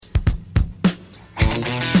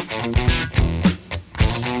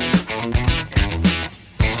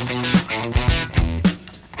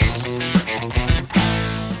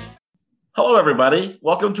everybody.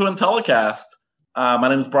 Welcome to Intellicast. My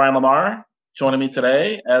name is Brian Lamar. Joining me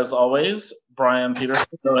today, as always, Brian Peterson.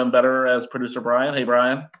 Know him better as Producer Brian. Hey,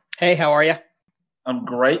 Brian. Hey, how are you? I'm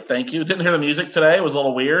great, thank you. Didn't hear the music today. It was a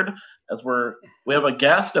little weird. We have a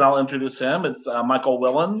guest, and I'll introduce him. It's Michael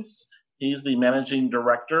Willens. He's the managing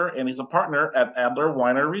director, and he's a partner at Adler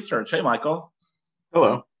Weiner Research. Hey, Michael.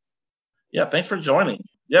 Hello. Yeah, thanks for joining.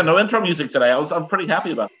 Yeah, no intro music today. I'm pretty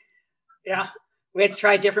happy about it. Yeah, we had to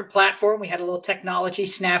try a different platform. We had a little technology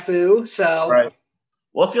snafu. So, right.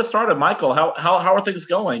 Well, let's get started. Michael, how are things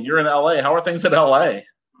going? You're in LA. How are things in LA?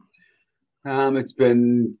 It's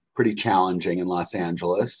been pretty challenging in Los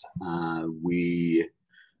Angeles. We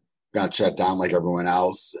got shut down like everyone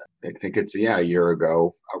else. I think it's a year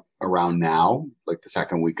ago around now, like the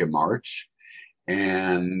second week of March.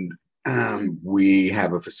 And we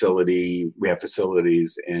have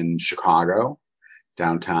facilities in Chicago,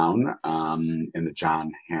 downtown, in the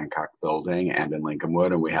John Hancock building and in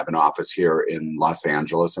Lincolnwood. And we have an office here in Los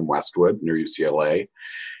Angeles in Westwood near UCLA.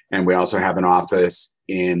 And we also have an office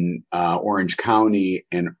in Orange County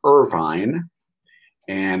in Irvine.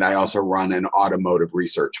 And I also run an automotive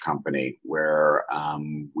research company where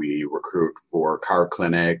we recruit for car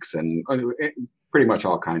clinics and pretty much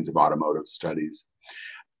all kinds of automotive studies.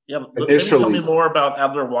 Yeah, maybe tell me more about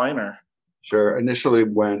Adler Weiner. Sure. Initially,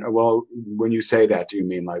 when you say that, do you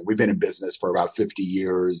mean like we've been in business for about 50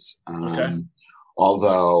 years? Okay.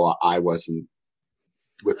 Although I wasn't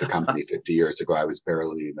with the company 50 years ago, I was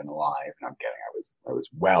barely even alive. And I'm kidding. I was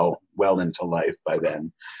well into life by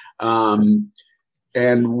then.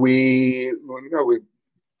 And we've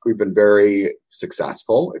been very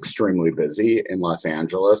successful, extremely busy in Los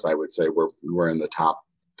Angeles. I would say we're in the top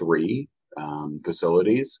 3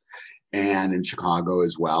 facilities. And in Chicago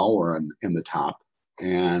as well, we're in the top,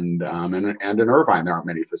 and in Irvine there aren't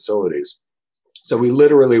many facilities. So we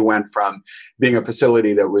literally went from being a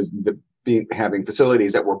facility that was having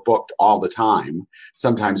facilities that were booked all the time,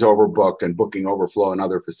 sometimes overbooked and booking overflow in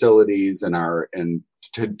other facilities, and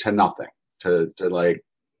to nothing, to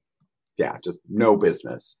just no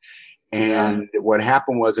business. And what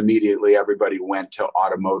happened was immediately everybody went to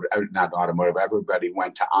everybody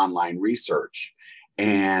went to online research.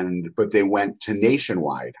 But they went to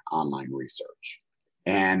nationwide online research.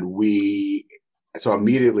 So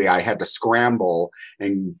immediately I had to scramble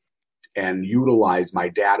and utilize my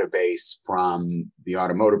database from the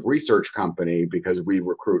automotive research company, because we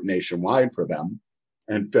recruit nationwide for them,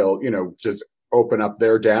 and just open up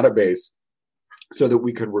their database so that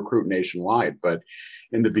we could recruit nationwide. But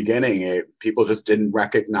in the beginning, people just didn't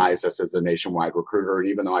recognize us as a nationwide recruiter. And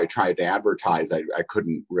even though I tried to advertise, I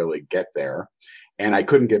couldn't really get there. And I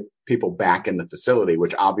couldn't get people back in the facility,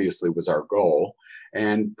 which obviously was our goal.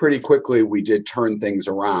 And pretty quickly, we did turn things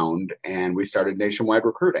around, and we started nationwide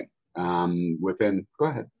recruiting. Go ahead. You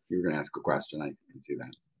were going to ask a question. I can see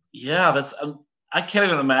that. Yeah, I can't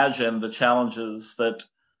even imagine the challenges that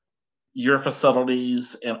your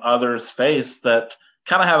facilities and others face that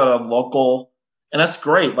kind of have a local, and that's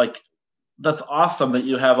great. Like, that's awesome that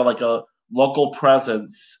you have a local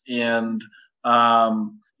presence, and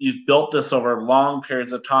you've built this over long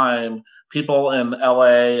periods of time. People in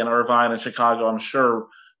LA and Irvine and Chicago, I'm sure,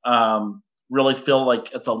 really feel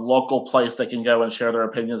like it's a local place they can go and share their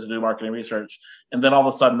opinions and do marketing research. And then all of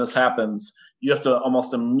a sudden this happens. You have to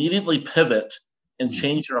almost immediately pivot and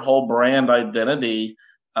change your whole brand identity.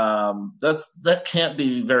 That can't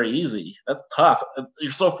be very easy. That's tough.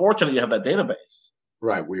 You're so fortunate you have that database.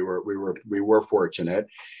 Right. We were fortunate.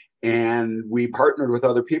 And we partnered with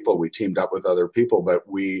other people. We teamed up with other people, but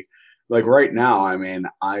right now, I mean,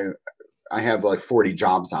 I have 40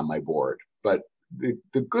 jobs on my board. But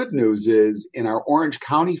the good news is in our Orange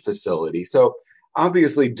County facility, so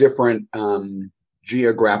obviously different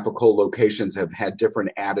geographical locations have had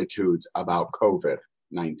different attitudes about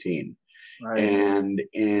COVID-19. Right. And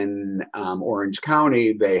in Orange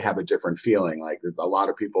County, they have a different feeling. Like, a lot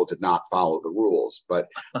of people did not follow the rules. But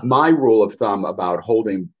my rule of thumb about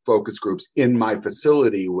holding focus groups in my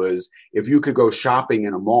facility was, if you could go shopping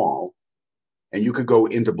in a mall and you could go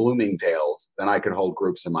into Bloomingdale's, then I could hold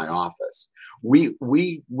groups in my office. We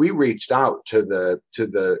reached out to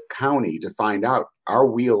the county to find out, are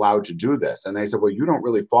we allowed to do this? And they said, well, you don't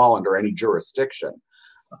really fall under any jurisdiction.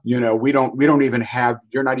 We don't even have,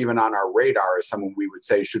 you're not even on our radar as someone we would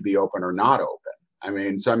say should be open or not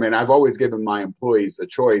open. I've always given my employees the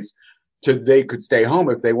choice they could stay home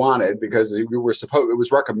if they wanted, because it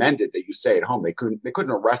was recommended that you stay at home. They couldn't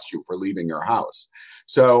arrest you for leaving your house.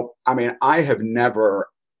 So, I have never,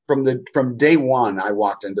 from day one, I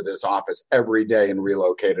walked into this office every day and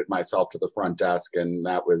relocated myself to the front desk. And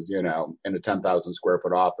that was, in a 10,000 square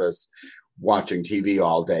foot office watching TV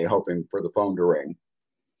all day, hoping for the phone to ring.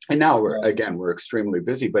 And now we're extremely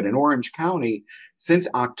busy. But in Orange County, since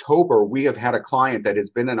October, we have had a client that has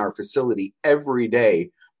been in our facility every day,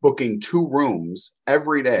 booking 2 rooms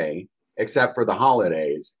every day, except for the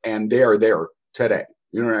holidays. And they are there today.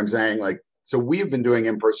 You know what I'm saying? Like, so we've been doing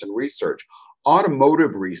in-person research.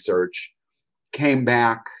 Automotive research came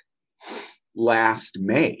back last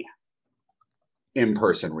May.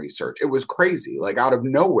 In-person research. It was crazy, like out of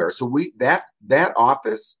nowhere. So that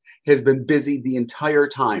office has been busy the entire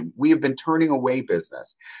time. We have been turning away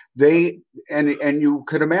business. And you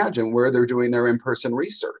could imagine where they're doing their in-person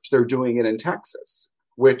research. They're doing it in Texas,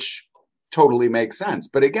 which totally makes sense.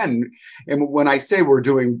 But again, and when I say we're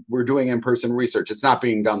doing in-person research, it's not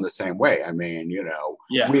being done the same way. I mean,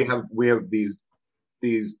 we have these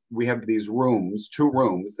rooms, 2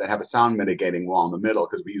 rooms that have a sound mitigating wall in the middle,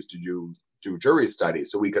 because we used to do jury studies,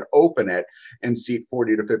 so we could open it and seat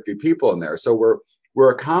 40 to 50 people in there. So we're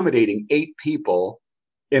accommodating 8 people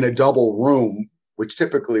in a double room, which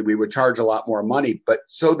typically we would charge a lot more money, but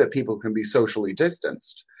so that people can be socially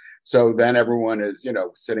distanced. So then everyone is,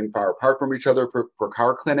 sitting far apart from each other. For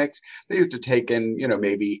car clinics, they used to take in,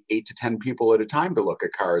 maybe 8 to 10 people at a time to look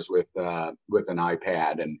at cars with an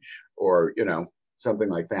iPad or something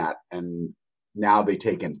like that. And now they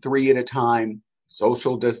take in 3 at a time.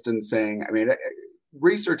 Social distancing. I mean,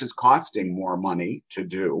 research is costing more money to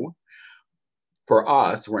do. For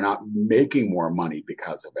us, we're not making more money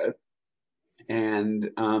because of it. And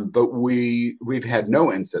but we've had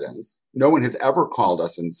no incidents. No one has ever called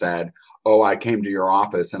us and said, "Oh, I came to your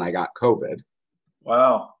office and I got COVID."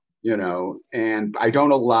 Wow. And I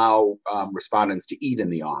don't allow respondents to eat in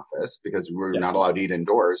the office because we're not allowed to eat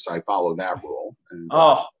indoors. So I follow that rule. And,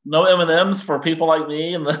 no M&Ms for people like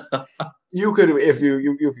me. You could, if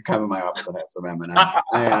you could come in my office and have some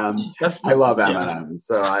M&Ms. I love M&Ms,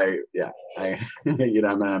 so I eat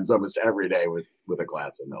M&Ms almost every day with a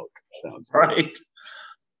glass of milk. Sounds right.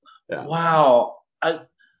 Yeah. Wow. I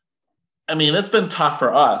mean, it's been tough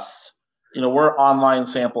for us. We're an online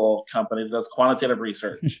sample company that does quantitative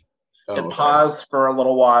research. It paused for a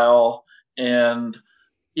little while, and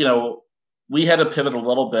we had to pivot a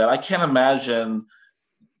little bit. I can't imagine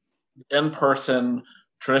in-person,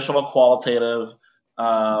 traditional qualitative,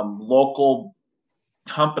 local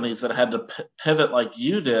companies that had to pivot like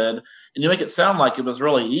you did, and you make it sound like it was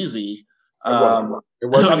really easy. It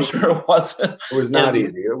wasn't. I'm sure it wasn't. It was not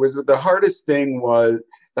easy. It was the hardest thing was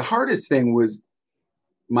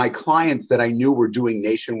my clients that I knew were doing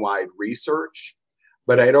nationwide research,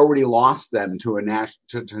 but I'd already lost them to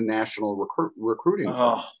national recruiting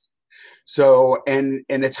firms. So and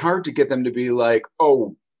it's hard to get them to be like,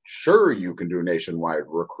 oh, sure, you can do nationwide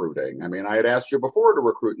recruiting. I mean, I had asked you before to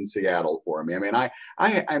recruit in Seattle for me. I mean, I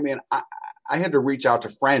had to reach out to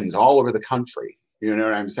friends all over the country. You know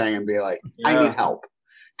what I'm saying? And be like, I need help.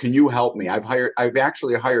 Can you help me? I've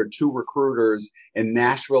actually hired 2 recruiters in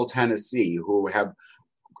Nashville, Tennessee, who have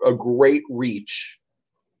a great reach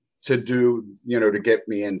to do, to get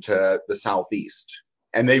me into the Southeast.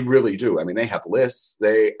 And they really do. I mean, they have lists.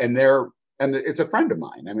 And it's a friend of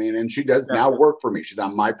mine. I mean, and she does now work for me. She's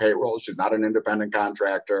on my payroll. She's not an independent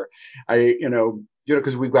contractor.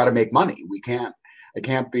 Because we've got to make money. I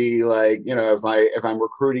can't be like, if I'm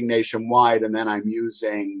recruiting nationwide and then I'm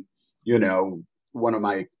using, one of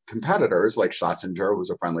my competitors like Schlesinger, who's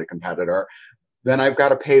a friendly competitor, then I've got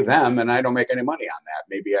to pay them, and I don't make any money on that.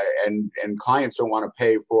 Maybe and clients don't want to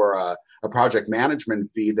pay for a project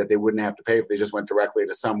management fee that they wouldn't have to pay if they just went directly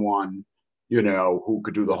to someone, who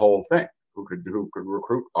could do the whole thing, who could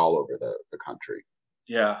recruit all over the country.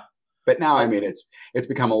 Yeah. But now, I mean, it's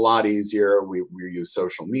become a lot easier. We use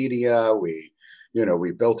social media. We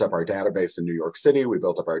built up our database in New York City. We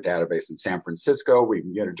built up our database in San Francisco.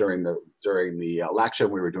 During the election,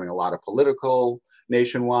 we were doing a lot of political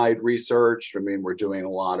nationwide research. I mean, we're doing a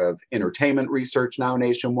lot of entertainment research now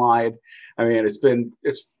nationwide. I mean, it's been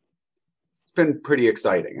pretty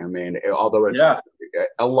exciting. I mean, although it's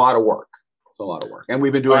a lot of work. It's a lot of work, and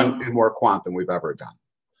we've been doing more quant than we've ever done.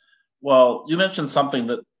 Well, you mentioned something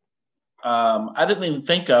that I didn't even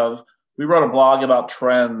think of. We wrote a blog about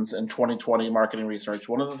trends in 2020 marketing research.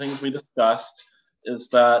 One of the things we discussed is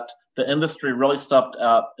that the industry really stepped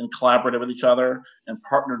up and collaborated with each other and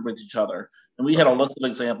partnered with each other. And we had a list of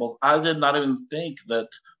examples. I did not even think that,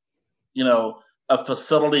 a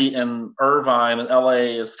facility in Irvine and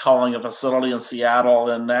LA is calling a facility in Seattle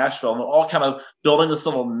and Nashville, and all kind of building this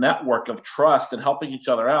little network of trust and helping each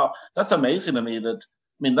other out. That's amazing to me.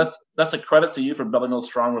 That's a credit to you for building those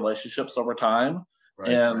strong relationships over time.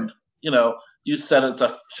 Right, and, you said it's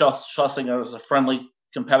Schlesinger is a friendly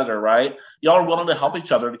competitor, right? Y'all are willing to help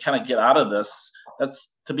each other to kind of get out of this.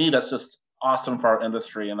 That's, to me, that's just awesome for our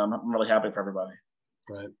industry, and I'm really happy for everybody.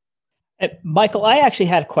 Right. Michael, I actually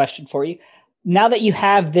had a question for you. Now that you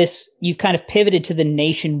have this, you've kind of pivoted to the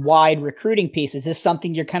nationwide recruiting piece. Is this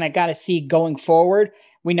something you're kind of got to see going forward?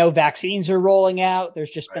 We know vaccines are rolling out.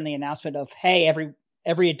 There's just been the announcement of, hey,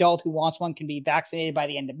 every adult who wants one can be vaccinated by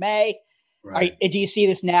the end of May. Right. Do you see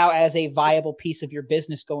this now as a viable piece of your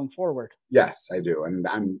business going forward? Yes, I do, and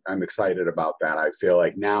I'm excited about that. I feel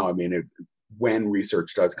like now, I mean, when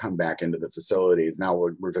research does come back into the facilities, now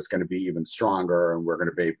we're just going to be even stronger, and we're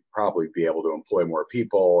going to probably be able to employ more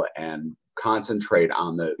people and concentrate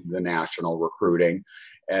on the national recruiting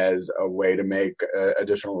as a way to make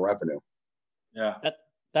additional revenue. Yeah,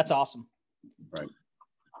 that's awesome. Right.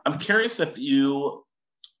 I'm curious if you,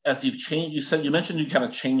 as you've changed, you mentioned you kind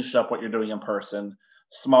of changed up what you're doing in person,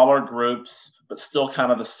 smaller groups, but still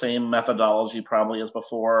kind of the same methodology probably as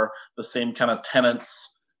before, the same kind of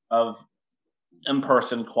tenets of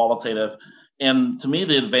in-person qualitative. And to me,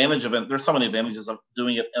 the advantage of it, there's so many advantages of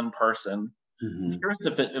doing it in person. Mm-hmm. I'm curious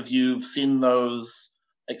if you've seen those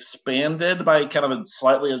expanded by kind of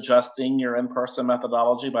slightly adjusting your in-person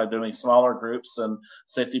methodology by doing smaller groups and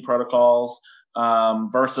safety protocols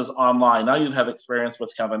versus online. Now you have experience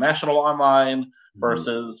with kind of a national online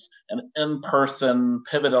versus an in-person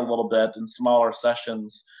pivot a little bit in smaller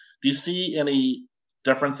sessions. Do you see any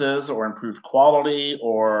differences or improved quality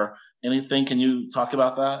or anything? Can you talk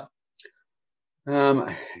about that?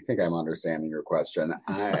 I think I'm understanding your question.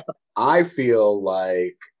 I feel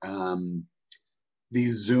like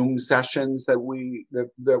these Zoom sessions that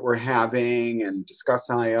we're having and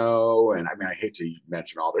Discuss.io, and I mean, I hate to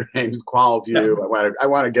mention all their names, QualView. I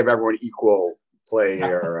want to give everyone equal play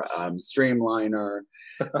here. Streamliner.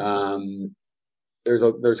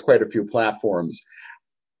 There's quite a few platforms.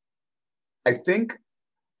 I think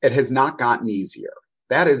it has not gotten easier.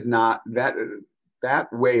 That is not that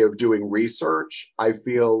way of doing research. I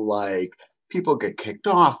feel like people get kicked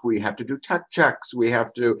off. We have to do tech checks.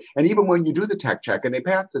 And even when you do the tech check and they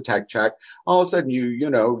pass the tech check, all of a sudden,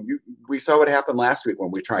 we saw what happened last week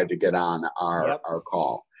when we tried to get on our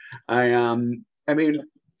call. I mean,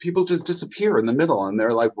 people just disappear in the middle and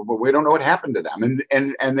they're like, well, we don't know what happened to them.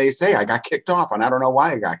 And they say, I got kicked off and I don't know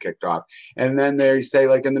why I got kicked off. And then they say,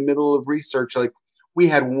 like, in the middle of research, like, we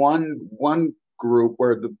had one group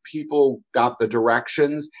where the people got the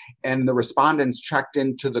directions and the respondents checked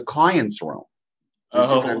into the client's room. You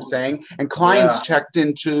see what I'm saying? And clients checked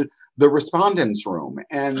into the respondents' room.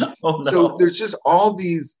 And so there's just all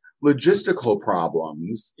these logistical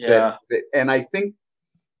problems. And I think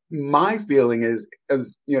my feeling is,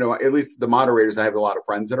 as at least the moderators, I have a lot of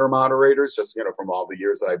friends that are moderators, just, from all the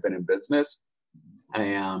years that I've been in business.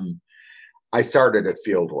 I started at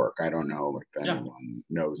Fieldwork. I don't know if anyone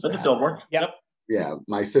knows that. Fieldwork. Yep. Yeah,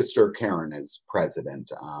 my sister Karen is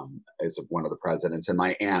president, is one of the presidents, and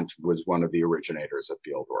my aunt was one of the originators of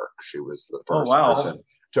Fieldwork. She was the first person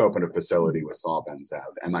to open a facility with Saul Ben-Zeev,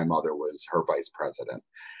 and my mother was her vice president.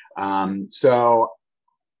 So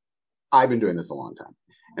I've been doing this a long time,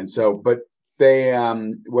 and so, but they,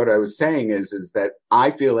 what I was saying is that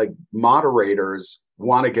I feel like moderators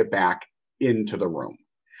want to get back into the room.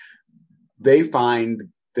 They find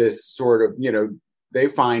this sort of, they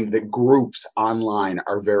find that groups online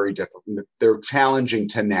are very difficult. They're challenging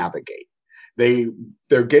to navigate.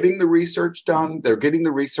 They're getting the research done. They're getting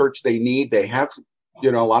the research they need. They have, a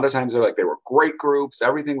lot of times they're like, they were great groups.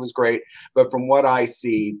 Everything was great. But from what I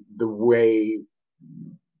see, the way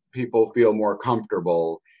people feel more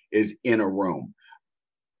comfortable is in a room.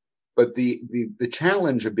 But the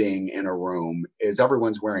challenge of being in a room is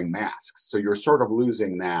everyone's wearing masks. So you're sort of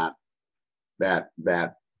losing that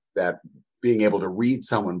being able to read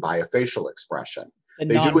someone by a facial expression.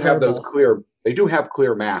 They do have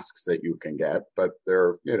clear masks that you can get, but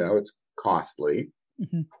they're, it's costly.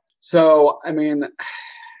 Mm-hmm. So, I mean,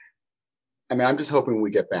 I'm just hoping we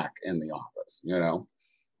get back in the office,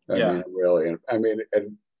 I mean,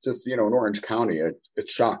 just, in Orange County,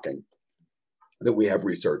 it's shocking that we have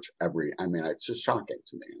research it's just shocking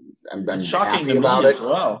to me. It's shocking to me as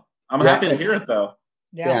well. I'm happy to hear it though.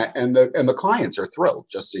 Yeah, and the clients are thrilled,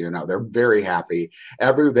 just so you know. They're very happy.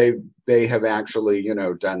 They have actually,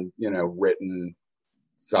 done, written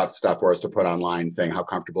stuff for us to put online saying how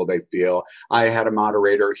comfortable they feel. I had a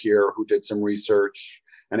moderator here who did some research,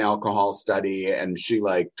 an alcohol study, and she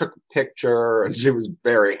took a picture and she was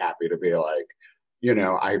very happy to be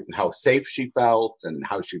how safe she felt and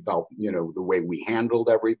how she felt, the way we handled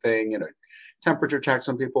everything, temperature checks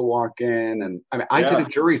when people walk in. And I did a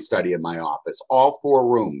jury study in my office, all 4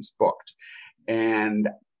 rooms booked. And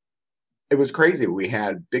it was crazy. We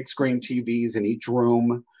had big screen TVs in each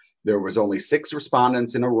room. There was only 6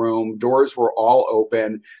 respondents in a room. Doors were all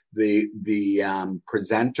open. The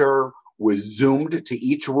presenter was zoomed to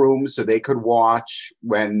each room so they could watch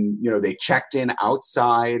when, you know, they checked in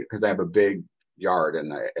outside, because I have a big yard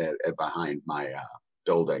behind my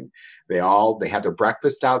building. They had their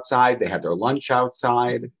breakfast outside. They had their lunch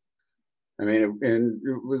outside. I mean,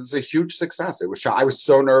 it was a huge success. I was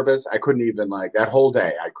so nervous. I couldn't even, like, that whole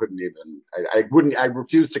day, I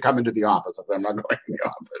refused to come into the office. I said, I'm not going in the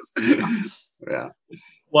office. Yeah.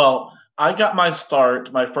 Well, I got my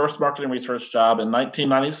first marketing research job in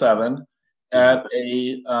 1997 at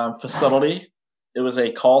a facility. It was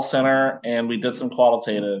a call center, and we did some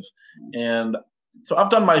qualitative. And so I've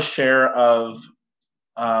done my share of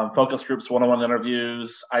focus groups, one-on-one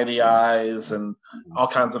interviews, IDIs, and all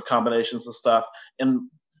kinds of combinations of stuff. And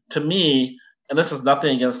to me, and this is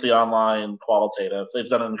nothing against the online qualitative, they've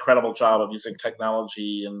done an incredible job of using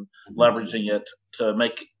technology and leveraging it to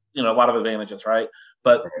make, you know, a lot of advantages, right?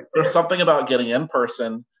 But there's something about getting in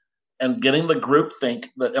person and getting the group think,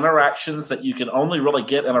 the interactions that you can only really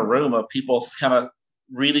get in a room of people kind of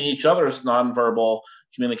reading each other's nonverbal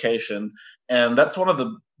communication. And that's one of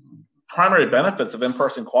the primary benefits of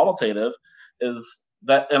in-person qualitative, is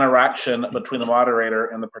that interaction between the moderator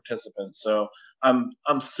and the participants. So I'm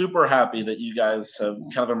super happy that you guys have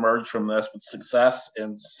kind of emerged from this with success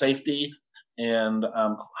and safety and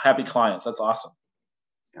happy clients. That's awesome.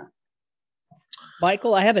 Yeah.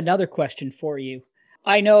 Michael, I have another question for you.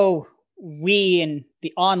 I know we in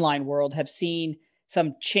the online world have seen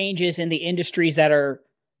some changes in the industries that are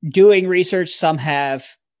doing research. Some have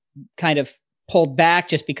kind of pulled back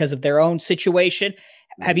just because of their own situation.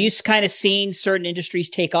 Have you kind of seen certain industries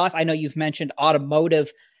take off? I know you've mentioned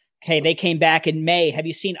automotive. Okay, they came back in May. Have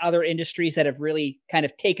you seen other industries that have really kind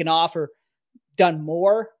of taken off or done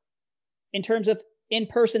more in terms of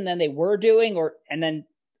in-person than they were doing? And then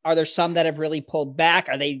are there some that have really pulled back?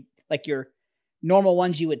 Are they like your normal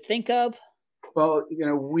ones you would think of? Well, you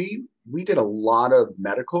know, we did a lot of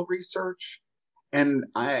medical research, and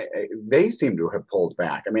they seem to have pulled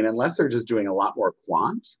back. I mean, unless they're just doing a lot more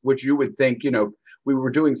quant, which you would think, you know, we were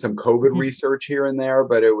doing some COVID research here and there,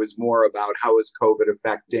 but it was more about how is COVID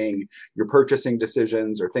affecting your purchasing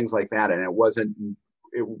decisions or things like that. And it wasn't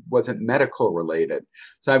medical related.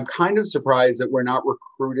 So I'm kind of surprised that we're not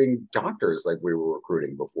recruiting doctors like we were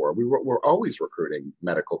recruiting before. We're always recruiting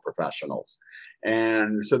medical professionals.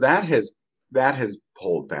 And so that has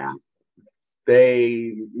pulled back.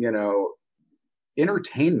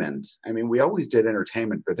 Entertainment. I mean, we always did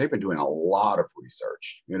entertainment, but they've been doing a lot of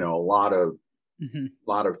research, you know, a lot of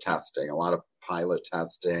testing, a lot of pilot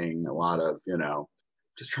testing, a lot of, you know,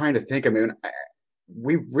 just trying to think. I mean,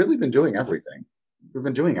 we've really been doing everything. We've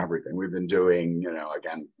been doing, you know,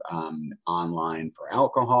 again, online for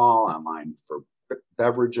alcohol, online for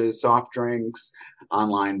beverages, soft drinks,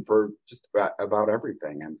 online for just about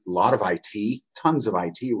everything. And a lot of IT, tons of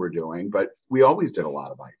IT we're doing, but we always did a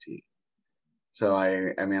lot of IT. So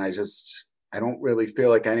I mean, I don't really feel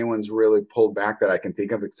like anyone's really pulled back that I can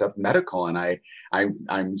think of except medical. And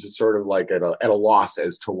I'm just sort of like at a loss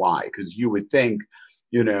as to why, because you would think,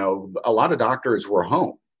 you know, a lot of doctors were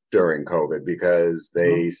home during COVID because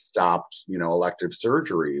they stopped, you know, elective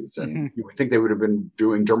surgeries, and you would think they would have been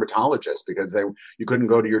doing dermatologists because you couldn't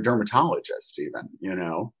go to your dermatologist even, you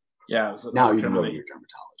know. Yeah. Now you can go to your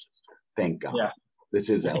dermatologist. Thank God. Yeah. This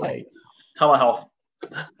is LA. Telehealth.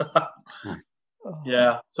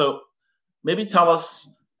 Yeah. So maybe tell us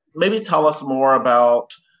more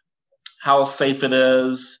about how safe it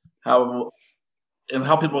is, how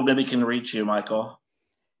people maybe can reach you, Michael.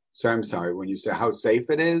 So I'm sorry, when you say how safe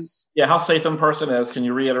it is? Yeah, how safe in person is. Can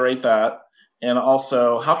you reiterate that? And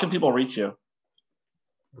also, how can people reach you?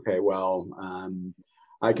 Okay, well,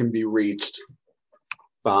 I can be reached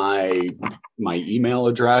by my email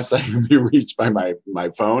address. I can be reached by my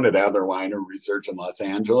phone at Adler Weiner Research in Los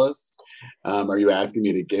Angeles. Are you asking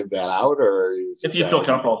me to give that out, or if you feel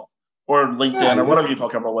comfortable, or LinkedIn, or whatever you feel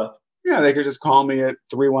comfortable with? Yeah, they could just call me at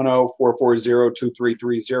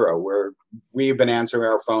 310-440-2330, where we've been answering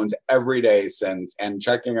our phones every day since, and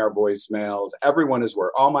checking our voicemails. Everyone is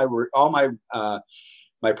working. All my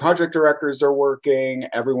project directors are working.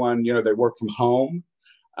 Everyone, you know, they work from home.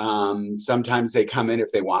 Sometimes they come in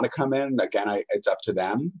if they want to come in. Again, it's up to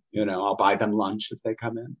them. You know, I'll buy them lunch if they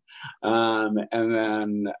come in. And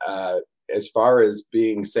then as far as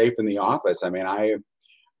being safe in the office, I mean,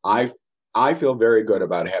 I feel very good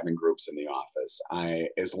about having groups in the office.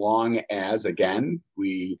 As long as, again,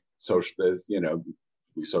 we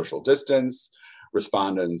social distance,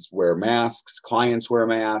 respondents wear masks, clients wear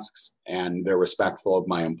masks, and they're respectful of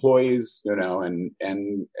my employees, and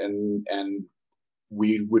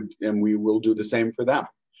we will do the same for them.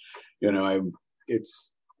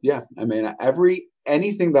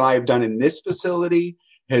 Anything that I've done in this facility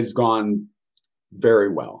has gone very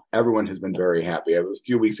well. Everyone has been very happy. A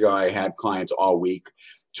few weeks ago, I had clients all week,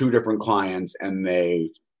 2 different clients, and I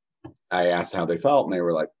asked how they felt, and they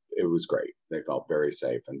were like, it was great. They felt very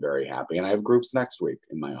safe and very happy. And I have groups next week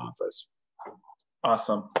in my office.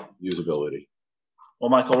 Awesome. Usability. Well,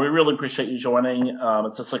 Michael, we really appreciate you joining.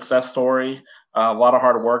 It's a success story, a lot of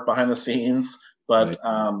hard work behind the scenes, but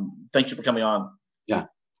thank you for coming on. Yeah.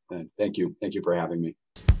 Thank you. Thank you for having me.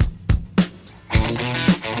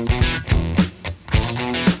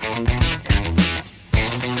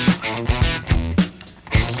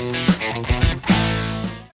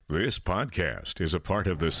 This podcast is a part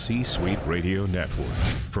of the C-Suite Radio Network.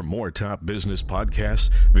 For more top business podcasts,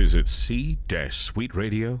 visit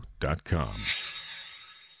c-suiteradio.com.